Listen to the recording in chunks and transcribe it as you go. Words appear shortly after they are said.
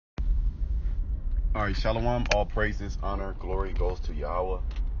All right, Shalom. All praises, honor, glory goes to Yahweh,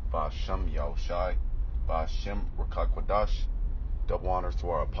 Ba'Shem Yahushai, Ba'Shem Rakakwadash. Double honors to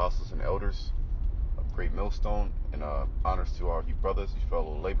our apostles and elders of Great Millstone, and honors to our brothers, you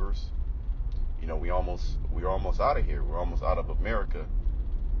fellow laborers. You know, we're almost out of here. We're almost out of America.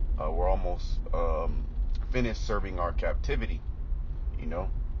 We're almost finished serving our captivity. You know,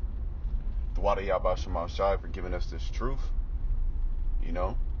 Thwada Yahweh Shema Shai for giving us this truth. You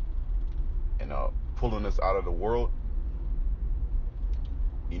know, and pulling us out of the world,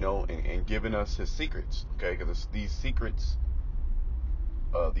 you know, and giving us his secrets, okay? Because these secrets,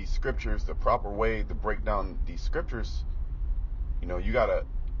 these scriptures, the proper way to break down these scriptures, you know, you gotta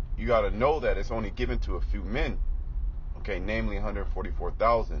know that it's only given to a few men, okay? Namely,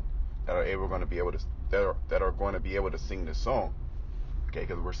 144,000 that are going to be able to sing this song, okay?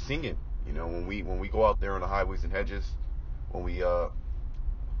 Because we're singing, you know, when we go out there on the highways and hedges, when we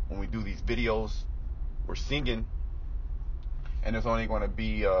do these videos, we're singing, and there's only going to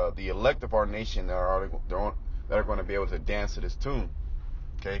be the elect of our nation that are going to be able to dance to this tune.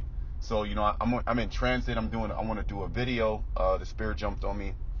 Okay, so you know, I'm in transit. I want to do a video. The Spirit jumped on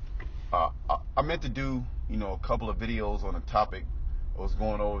me. I meant to do, you know, a couple of videos on a topic. I was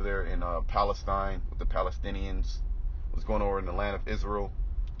going over there in Palestine with the Palestinians. I was going over in the land of Israel.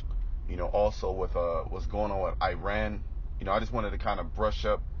 You know, also with what's going on with Iran. You know, I just wanted to kind of brush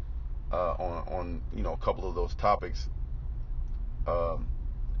up on you know, a couple of those topics,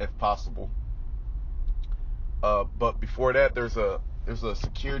 if possible. But before that, there's a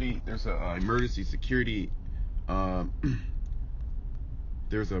emergency security.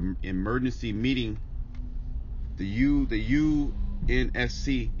 There's an emergency meeting. The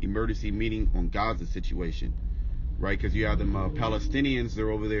UNSC emergency meeting on Gaza situation, right? Because you have them Palestinians. They're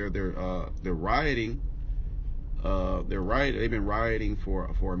over there. They're rioting. They've been rioting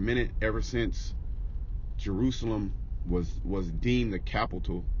for a minute ever since Jerusalem was deemed the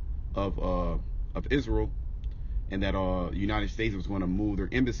capital of Israel, and that United States was going to move their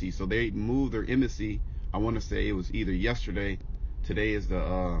embassy. So they moved their embassy. I want to say it was either yesterday. Today is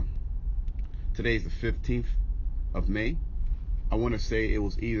the 15th of May. I want to say it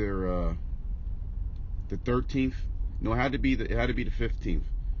was either the 13th. No, it had to be the 15th.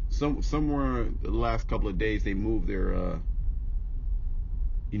 Somewhere the last couple of days, they moved their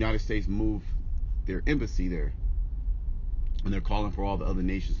United States moved their embassy there, and they're calling for all the other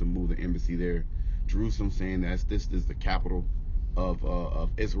nations to move their embassy there. Jerusalem saying that this is the capital of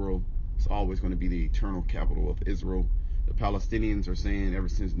Israel. It's always going to be the eternal capital of Israel. The Palestinians are saying ever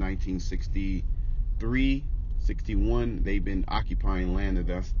since 1963, 61, they've been occupying land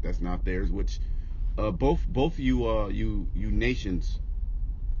that's not theirs. Which both you nations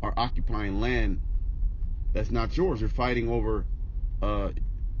are occupying land that's not yours. You're fighting over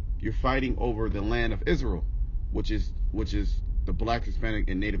the land of Israel, which is the Black, Hispanic,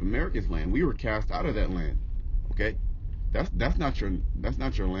 and Native Americans' land. We were cast out of that land. Okay, that's not your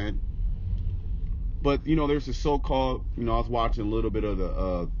land. But you know, there's a so-called, you know, I was watching a little bit of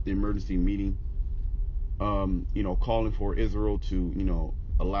the emergency meeting, you know, calling for Israel to, you know,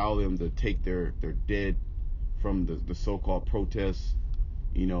 allow them to take their dead from the so-called protests.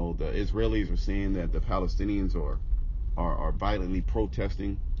 You know, the Israelis are saying that the Palestinians are violently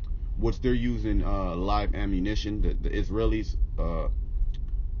protesting, which they're using live ammunition. The Israelis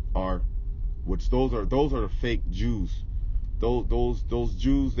are, which those are the fake Jews. Those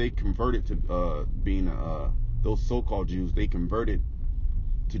Jews, they converted to being those so-called Jews. They converted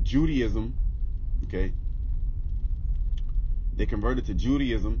to Judaism. Okay, they converted to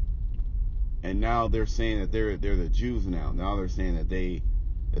Judaism, and now they're saying that they're the Jews now. Now they're saying that they're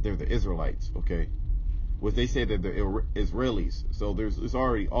the Israelites. Okay, which they say that they're Israelis. So it's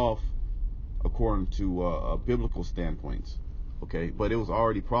already off according to biblical standpoints. Okay, but it was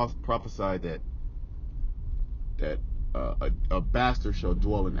already prophesied that a bastard shall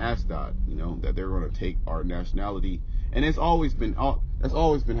dwell in Ashdod. You know, that they're going to take our nationality, and that's always been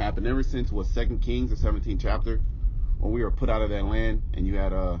happening ever since 2 Kings, the 17th chapter, when we were put out of that land, and you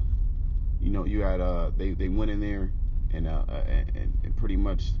had they went in there and pretty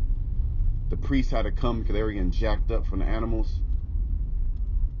much the priests had to come because they were getting jacked up from the animals,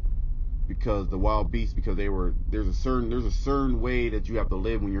 because the wild beasts, because there's a certain way that you have to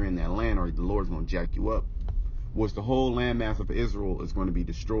live when you're in that land, or the Lord's going to jack you up. Was the whole landmass of Israel is going to be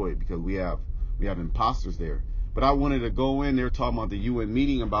destroyed because we have imposters there. But I wanted to go in there talking about the UN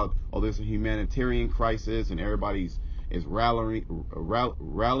meeting about, oh, there's a humanitarian crisis and everybody's is rallying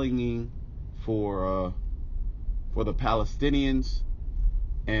for the Palestinians,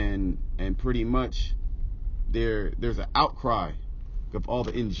 and pretty much there's an outcry of all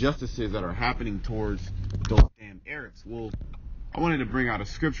the injustices that are happening towards those damn Arabs. Well, I wanted to bring out a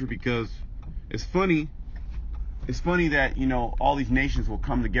scripture because it's funny. It's funny that, you know, all these nations will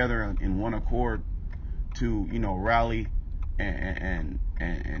come together in one accord to, you know, rally and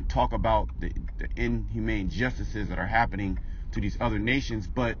talk about the inhumane justices that are happening to these other nations,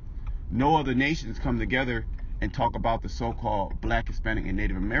 but no other nations come together and talk about the so-called Black, Hispanic, and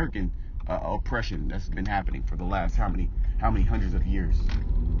Native American oppression that's been happening for the last how many hundreds of years.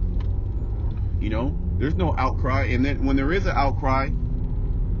 You know, there's no outcry, and then when there is an outcry,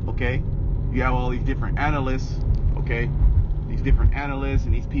 okay, you have all these different analysts, okay, these different analysts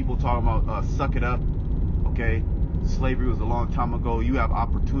and these people talking about suck it up, okay, slavery was a long time ago. You have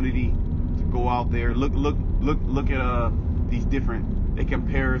opportunity to go out there, look at these different, they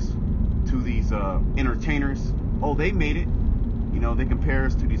compare us to these entertainers. Oh, they made it. You know, they compare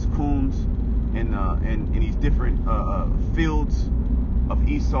us to these coons and these different fields of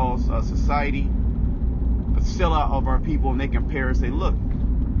Esau's society, the sellout of our people, and they compare us. Say, look,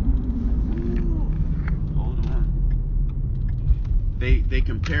 hold on. They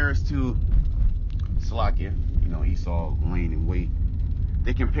compare us to Salakia, you know, Esau laying in wait.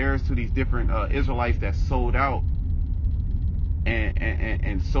 They compare us to these different Israelites that sold out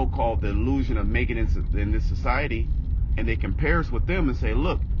and so-called the illusion of making it in this society, and they compare us with them and say,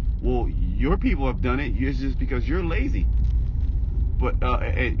 look, well, your people have done it. It's just because you're lazy. But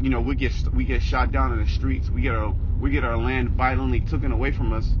you know, we get shot down in the streets. We get our land violently taken away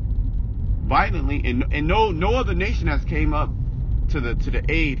from us, violently, and no other nation has came up to the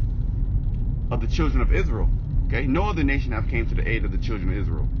aid of the children of Israel. Okay, no other nation have came to the aid of the children of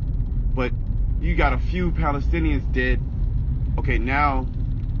Israel. But you got a few Palestinians dead. Okay, now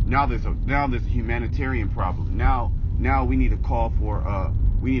there's a humanitarian problem. Now we need to call for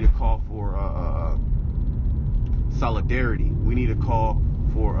solidarity. We need to call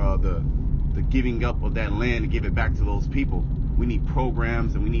for the giving up of that land and give it back to those people. We need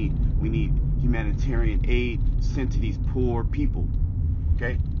programs, and we need humanitarian aid sent to these poor people.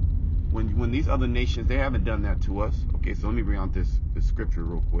 Okay, when these other nations, they haven't done that to us. Okay, so let me bring out this scripture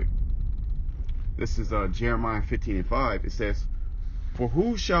real quick. This is Jeremiah 15:5. It says, "For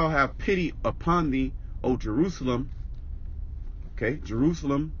who shall have pity upon thee, O Jerusalem?" Okay,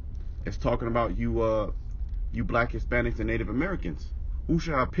 Jerusalem is talking about you Black, Hispanics, and Native Americans. Who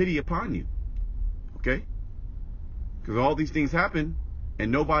shall have pity upon you? Okay, because all these things happen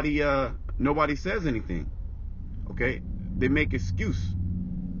and nobody says anything. Okay, they make excuse.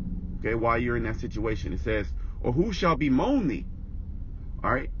 Okay, while you're in that situation, it says, "Or who shall bemoan thee?"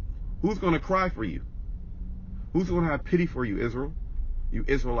 All right, who's going to cry for you? Who's going to have pity for you, Israel? You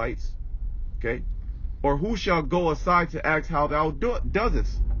Israelites. Okay, or who shall go aside to ask how thou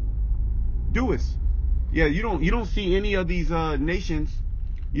doest? Yeah, you don't see any of these nations.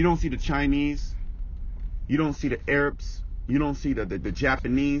 You don't see the Chinese. You don't see the Arabs. You don't see the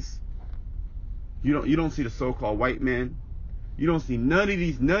Japanese. You don't see the so-called white man. You don't see none of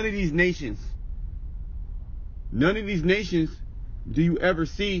these nations. None of these nations do you ever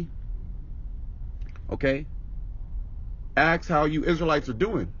see, okay, ask how you Israelites are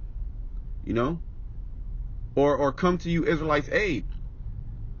doing, you know, or come to you Israelites' aid.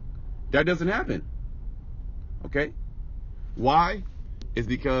 That doesn't happen. Okay, why? It's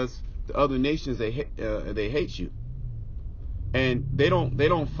because the other nations, they hate you, and they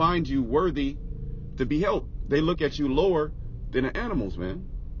don't find you worthy to be helped. They look at you lower than the animals, man.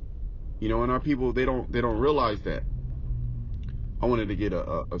 You know, and our people, they don't realize that. I wanted to get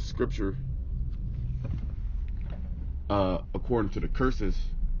a scripture according to the curses.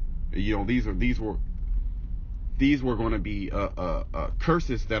 You know, these were going to be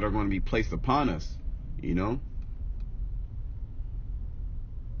curses that are going to be placed upon us. You know.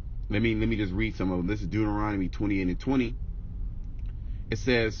 Let me just read some of them. This is Deuteronomy 28:20. It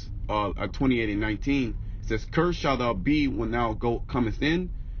says 28:19. It says, "Cursed shalt thou be when thou comest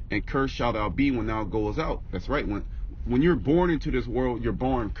in, and cursed shalt thou be when thou goest out." That's right. When you're born into this world, you're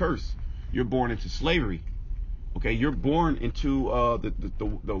born cursed. You're born into slavery. Okay, you're born into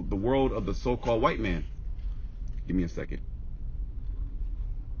the world of the so-called white man. Give me a second.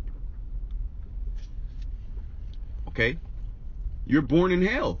 Okay, you're born in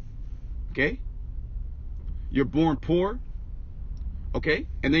hell. Okay, you're born poor. Okay,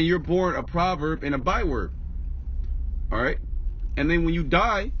 and then you're born a proverb and a byword. All right, and then when you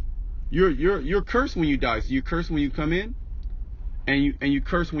die, you're cursed when you die. So you curse when you come in, and you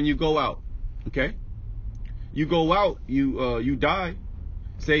curse when you go out. Okay, you go out, you die.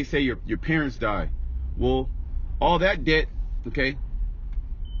 Say your parents die. Well, all that debt, okay,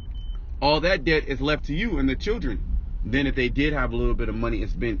 all that debt is left to you and the children. Then if they did have a little bit of money,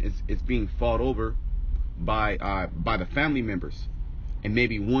 it's being fought over by the family members, and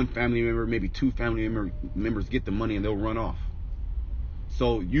maybe one family member, maybe two family members get the money and they'll run off.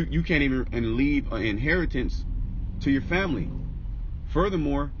 So you can't even leave an inheritance to your family.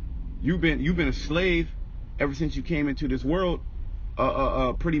 Furthermore, you've been a slave ever since you came into this world,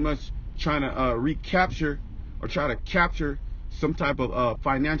 pretty much trying to recapture or try to capture some type of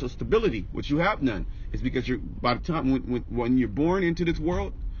financial stability, which you have none. It's because by the time when you're born into this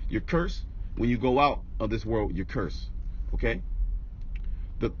world, you're cursed. When you go out of this world, you're cursed. Okay?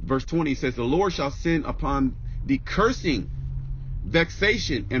 The verse 20 says, the Lord shall send upon thee cursing,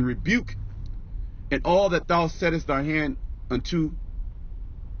 vexation, and rebuke, and all that thou settest thy hand unto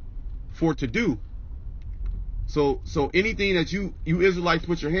for to do. So anything that you Israelites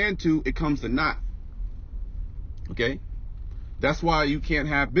put your hand to, it comes to naught. Okay? That's why you can't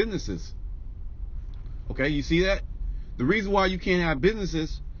have businesses. Okay, you see that? The reason why you can't have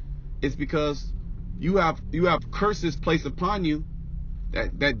businesses is because you have curses placed upon you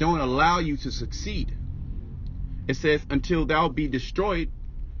that don't allow you to succeed. It says, until thou be destroyed,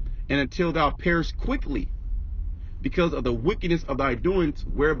 and until thou perish quickly, because of the wickedness of thy doings,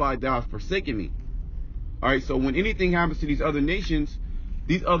 whereby thou hast forsaken me. All right, so when anything happens to these other nations,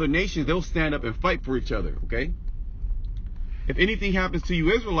 they'll stand up and fight for each other. Okay. If anything happens to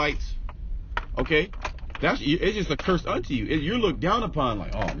you Israelites, okay, it's just a curse unto you. You're looked down upon,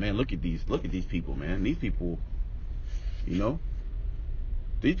 like, oh man, look at these people, man. These people,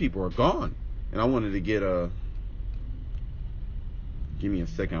 these people are gone. And I wanted to get give me a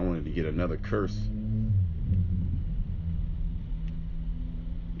second. I wanted to get another curse.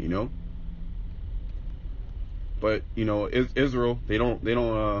 But Israel, they don't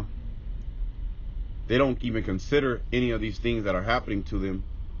even consider any of these things that are happening to them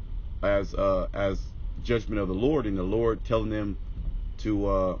as judgment of the Lord, and the Lord telling them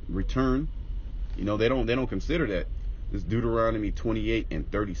to return. They don't consider that. It's Deuteronomy 28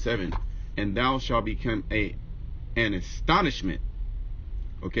 and 37. And thou shalt become an astonishment.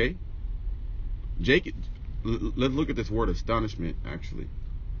 Okay? Jacob, let's look at this word astonishment, actually.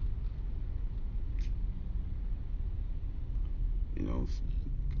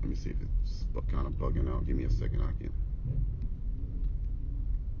 Let me see if it's kind of bugging out. Give me a second. I can.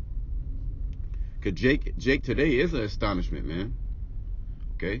 Cause Jake today is an astonishment, man.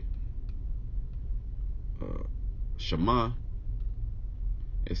 Okay. Shema.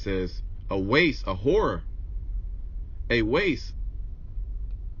 It says a waste, a horror. A waste,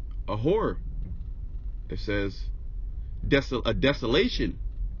 a horror. It says a desolation.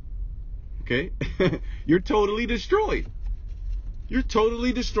 Okay. You're totally destroyed. You're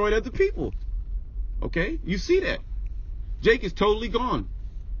totally destroyed as a people. Okay? You see that. Jake is totally gone.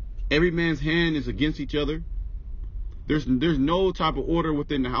 Every man's hand is against each other. There's no type of order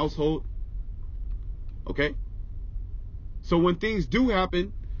within the household. Okay? So when things do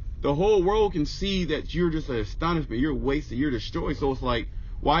happen, the whole world can see that you're just an astonishment. You're wasted. You're destroyed. So it's like,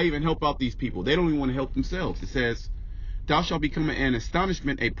 why even help out these people? They don't even want to help themselves. It says, thou shalt become an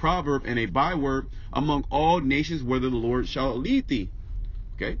astonishment, a proverb, and a byword among all nations, whither the Lord shall lead thee.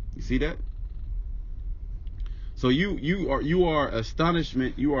 Okay, you see that? So you are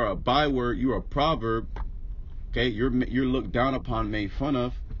astonishment. You are a byword. You are a proverb. Okay, you're looked down upon, made fun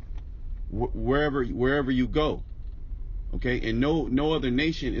of, wherever you go. Okay, and no other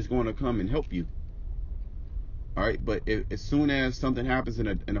nation is going to come and help you. All right, but as soon as something happens in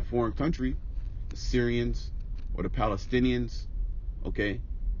a foreign country, the Syrians, or the Palestinians, okay,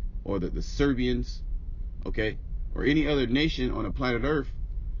 or the Serbians, okay, or any other nation on the planet Earth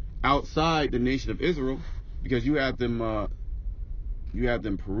outside the nation of Israel, because you have them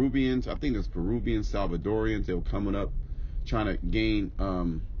Peruvians. I think there's Peruvians, Salvadorians. They were coming up, trying to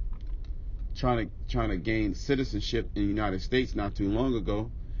gain citizenship in the United States not too long ago,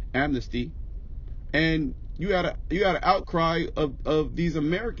 amnesty, and you had an outcry of these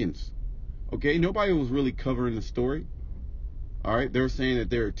Americans. Okay, nobody was really covering the story. All right, they're saying that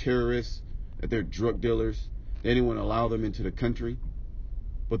they're terrorists, that they're drug dealers. They didn't want to allow them into the country,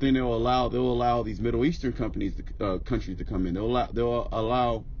 but then they'll allow these Middle Eastern countries to come in. They'll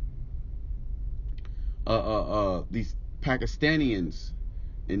allow these Pakistanians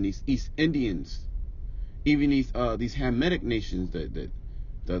and these East Indians, even these Hamitic nations, the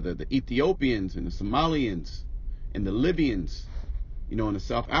Ethiopians and the Somalians and the Libyans, and the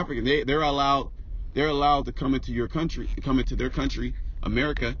South African, they're allowed to come into your country, come into their country,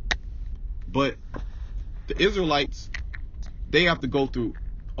 America. But the Israelites, they have to go through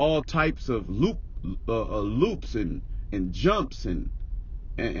all types of loops and jumps and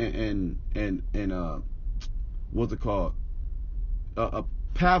what's it called?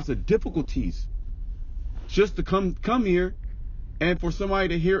 Paths of difficulties, just to come here, and for somebody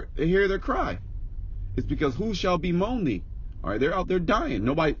to hear their cry. It's because who shall bemoan thee? All right, they're out there dying.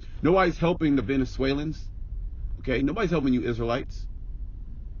 Nobody's helping the Venezuelans. Okay, nobody's helping you Israelites.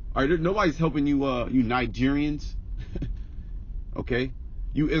 All right, nobody's helping you you Nigerians. Okay,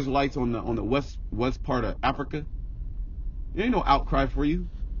 you Israelites on the west part of Africa. There ain't no outcry for you.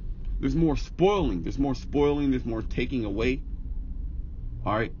 There's more spoiling. There's more spoiling. There's more taking away.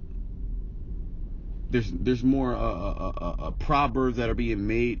 All right. There's more proverbs that are being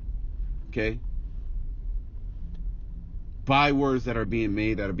made. Okay. Bywords that are being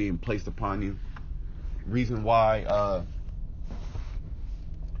made, that are being placed upon you. Reason why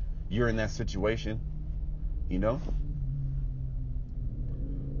you're in that situation. You know.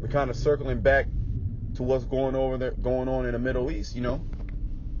 We're kind of circling back to what's going on in the Middle East. You know.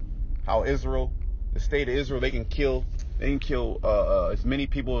 How Israel, the state of Israel, they can kill as many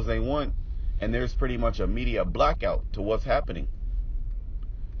people as they want, and there's pretty much a media blackout to what's happening.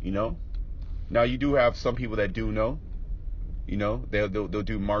 You know. Now you do have some people that do know. You know, they'll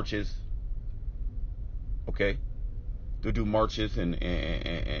do marches. Okay, they'll do marches and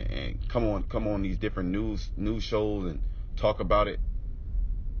come on these different news shows and talk about it.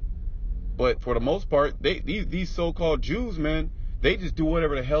 But for the most part, these so-called Jews, man, they just do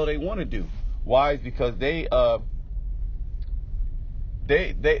whatever the hell they want to do. Why? It's because they're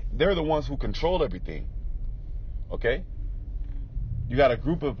the ones who control everything. Okay, you got a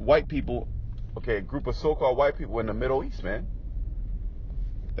group of white people. Okay, a group of so-called white people in the Middle East, man.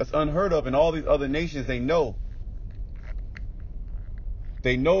 That's unheard of in all these other nations. They know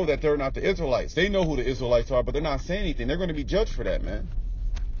that they're not the Israelites. They know who the Israelites are, but they're not saying anything. They're going to be judged for that, man.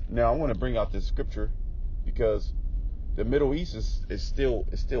 Now, I want to bring out this scripture because the Middle East is still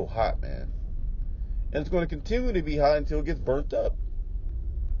hot, man. And it's going to continue to be hot until it gets burnt up.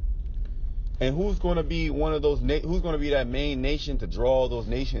 And who's going to be one of those? Who's going to be that main nation to draw those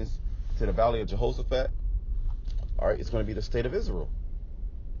nations to the Valley of Jehoshaphat? All right, it's going to be the state of Israel.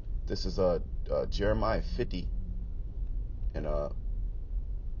 This is Jeremiah 50 and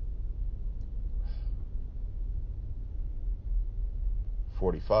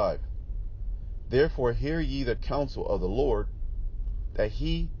 45. Therefore hear ye the counsel of the Lord, that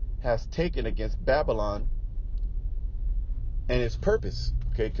he has taken against Babylon and its purpose.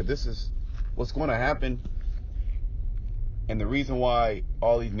 Okay, because this is what's going to happen. And the reason why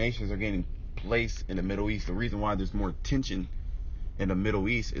all these nations are getting placed in the Middle East, the reason why there's more tension in the Middle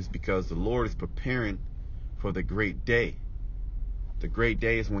East is because the Lord is preparing for the great day. The great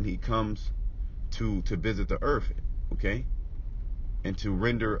day is when he comes to visit the earth, okay? And to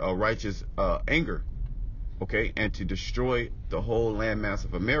render a righteous anger, okay? And to destroy the whole landmass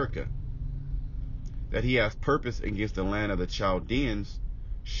of America. That he has purpose against the land of the Chaldeans.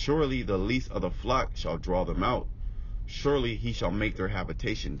 Surely the least of the flock shall draw them out. Surely he shall make their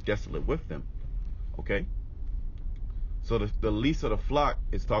habitation desolate with them. Okay? So the least of the flock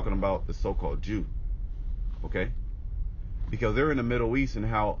is talking about the so-called Jew. Okay? Because they're in the Middle East,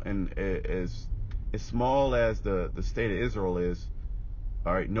 and as small as the state of Israel is,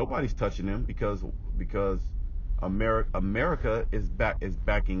 all right, nobody's touching them because America is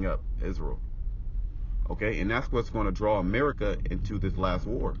backing up Israel. Okay? And that's what's going to draw America into this last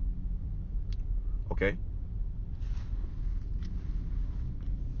war. Okay?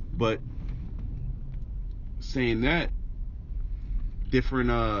 But saying that, different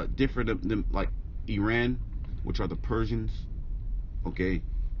like Iran, which are the Persians, okay,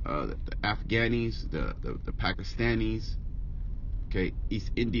 the Afghanis, the Pakistanis, okay,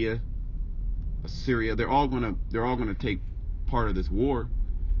 East India, Syria, they're all gonna take part of this war,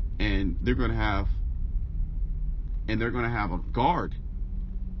 and they're gonna have a guard,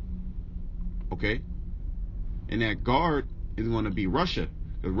 okay, and that guard is going to be Russia,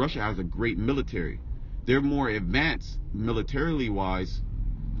 because Russia has a great military. They're more advanced militarily wise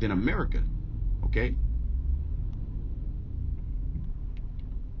than America. Okay?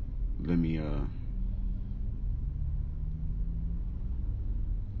 Let me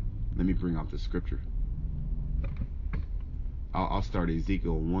bring out the scripture. I'll start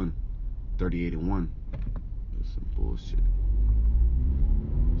Ezekiel 1:38 and 1. That's some bullshit.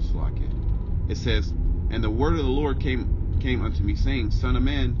 Slack it. It says, and the word of the Lord came unto me, saying, Son of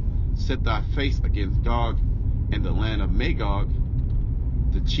man, set thy face against Gog and the land of Magog,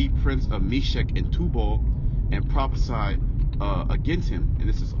 the chief prince of Meshech and Tubal, and prophesy against him. And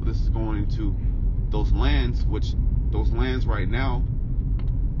this is going to those lands right now,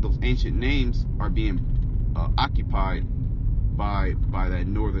 those ancient names are being occupied by that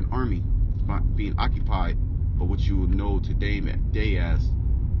northern army. It's being occupied or what you will know today as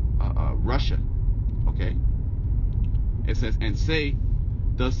Russia. Okay. It says, and say,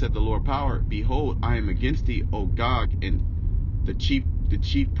 thus said the Lord power, behold, I am against thee, O Gog, and the chief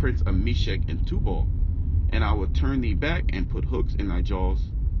prince of Meshach and Tubal, and I will turn thee back and put hooks in thy jaws,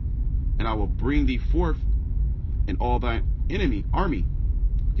 and I will bring thee forth in all thy army.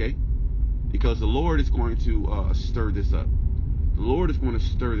 Okay, because the Lord is going to stir this up. The Lord is going to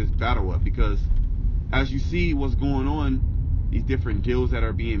stir this battle up, because as you see what's going on, these different deals that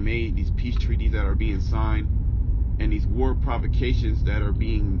are being made, these peace treaties that are being signed, and these war provocations that are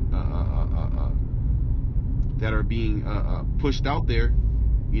being pushed out there,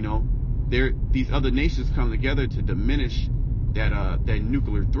 you know, these other nations come together to diminish that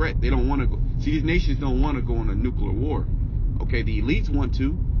nuclear threat. They don't want to go. See, these nations don't want to go on a nuclear war. Okay, the elites want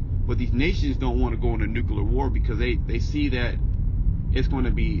to, but these nations don't want to go on a nuclear war because they see that it's going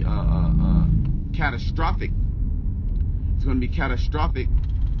to be catastrophic. It's going to be catastrophic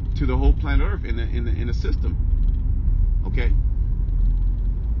to the whole planet Earth in the system. Okay,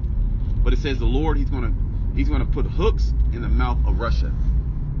 but it says the Lord, he's gonna put hooks in the mouth of Russia.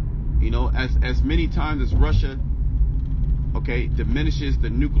 You know, as many times as Russia, okay, diminishes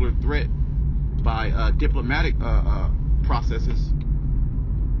the nuclear threat by diplomatic processes,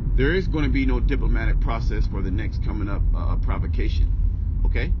 there is going to be no diplomatic process for the next coming up provocation.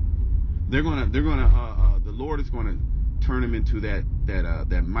 Okay, the Lord is going to turn him into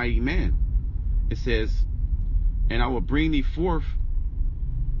that mighty man. It says, and I will bring thee forth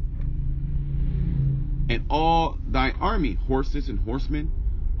and all thy army, horses and horsemen,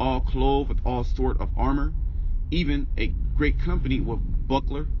 all clothed with all sort of armor, even a great company with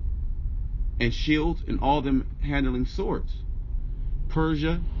buckler and shields, and all them handling swords.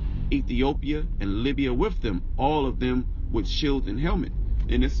 Persia, Ethiopia, and Libya with them, all of them with shields and helmet.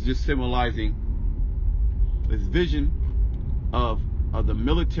 And this is just symbolizing this vision of the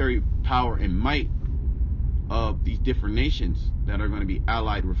military power and might of these different nations that are going to be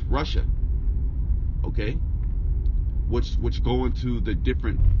allied with Russia. Okay, which go into the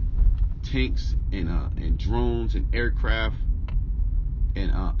different tanks and drones and aircraft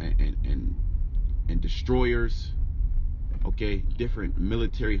and destroyers. Okay, different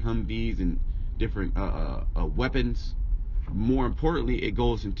military Humvees and different weapons. More importantly, it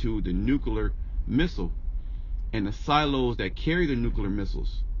goes into the nuclear missile and the silos that carry the nuclear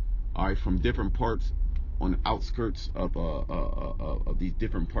missiles. All right, from different parts on the outskirts of these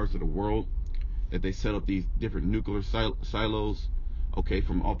different parts of the world, that they set up these different nuclear silos. Okay,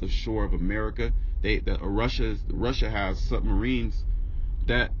 from off the shore of America. Russia has submarines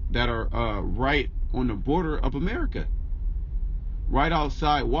that are right on the border of America, right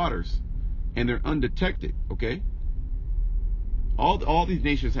outside waters, and they're undetected. Okay, all these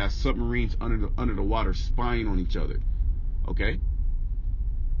nations have submarines under the water spying on each other. Okay,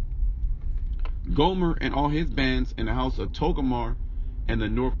 Gomer and all his bands in the house of Togomar and the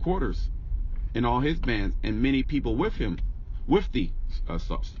north quarters and all his bands, and many people with him, with thee,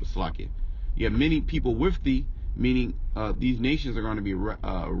 Slakia. You have many people with thee, meaning these nations are going to be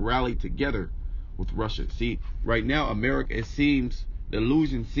rallied together with Russia. See, right now, America, it seems, the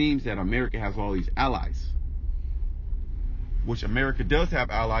illusion seems that America has all these allies, which America does have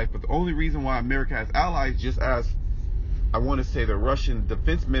allies, but the only reason why America has allies, just as I want to say the Russian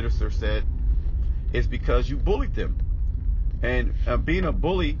defense minister said, is because you bullied them. And being a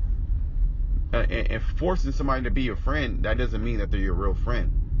bully and forcing somebody to be your friend, that doesn't mean that they're your real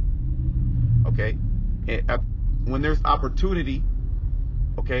friend. Okay, when there's opportunity,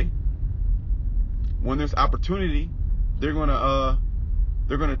 okay, when there's opportunity, they're gonna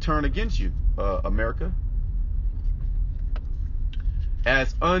turn against you, America.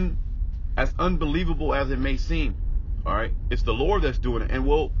 As unbelievable as it may seem, all right, it's the Lord that's doing it. And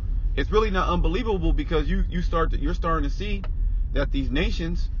well, it's really not unbelievable, because you're starting to see that these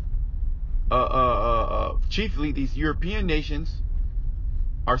nations, chiefly these European nations,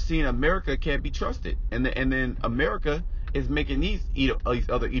 are seeing America can't be trusted, and then America is making these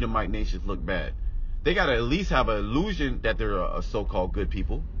other Edomite nations look bad. They gotta at least have an illusion that they're a so-called good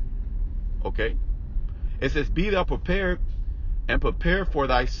people. Okay, it says, "Be thou prepared, and prepare for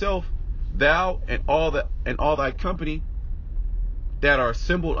thyself, thou and all thy company that are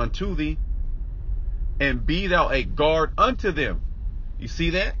assembled unto thee, and be thou a guard unto them." You see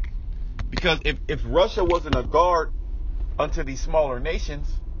that? Because if Russia wasn't a guard unto these smaller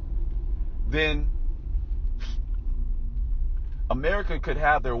nations, then America could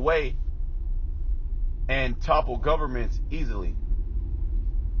have their way and topple governments easily.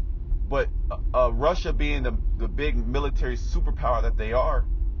 But Russia, being the big military superpower that they are,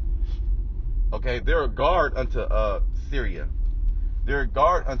 Okay, they're a guard unto Syria. They're a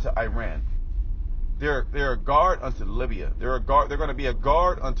guard unto Iran. They're a guard unto Libya. They're going to be a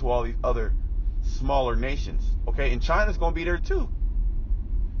guard unto all these other smaller nations. Okay, and China's going to be there too.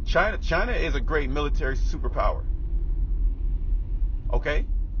 China is a great military superpower. Okay,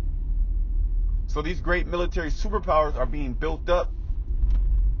 so these great military superpowers are being built up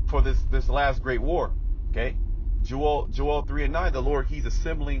for this last great war. Okay, Joel 3:9, the Lord, He's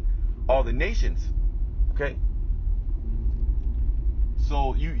assembling all the nations. Okay,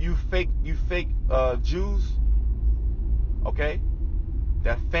 so you fake Jews, okay,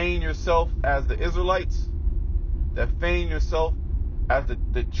 that feign yourself as the Israelites, that feign yourself as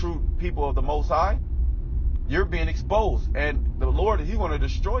the true people of the Most High, you're being exposed, and the Lord, He's going to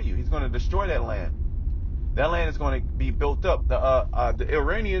destroy you. He's going to destroy that land. That land is going to be built up. The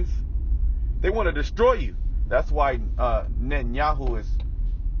Iranians, they want to destroy you. That's why Netanyahu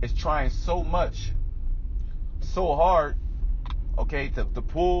is trying so much, so hard, okay, to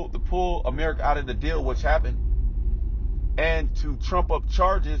pull America out of the deal, which happened, and to trump up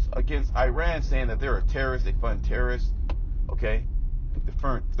charges against Iran, saying that they're a terrorist, they fund terrorists, okay,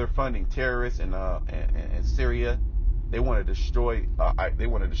 they're funding terrorists in Syria. They want to destroy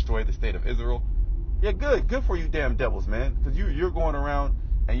the state of Israel. Yeah, good for you, damn devils, man, because you're going around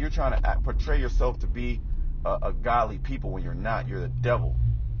and you're trying to portray yourself to be a godly people when you're not. You're the devil.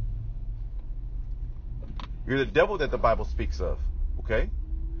 You're the devil that the Bible speaks of, okay?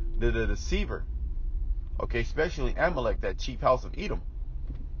 The deceiver, okay? Especially Amalek, that chief house of Edom.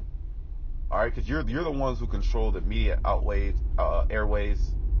 All right, because you're the ones who control the media airways.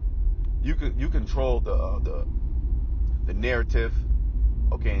 You control the narrative,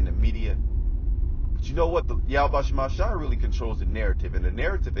 okay, in the media. But you know what? The Yahweh Shema Shai really controls the narrative, and the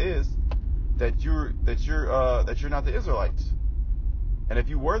narrative is that you're not the Israelites. And if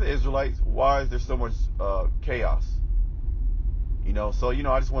you were the Israelites, why is there so much chaos? So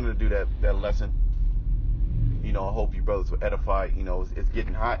I just wanted to do that lesson. I hope you brothers were edified. It's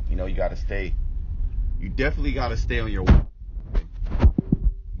getting hot. You definitely got to stay on your watch.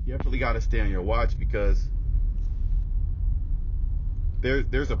 You definitely got to stay on your watch, because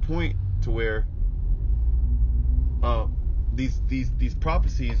there's a point to where these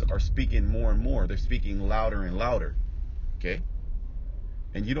prophecies are speaking more and more. They're speaking louder and louder. Okay?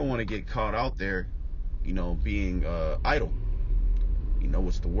 And you don't want to get caught out there, being idle.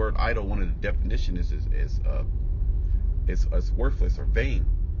 What's the word idle? One of the definitions is worthless or vain.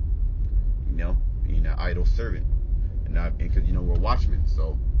 Being an idle servant, and because we're watchmen.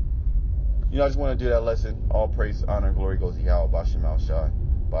 So, I just want to do that lesson. All praise, honor, glory goes to Yahweh Bashem Al Shai,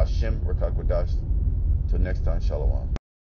 Bashem Rakak Wadash. Till next time, Shalom.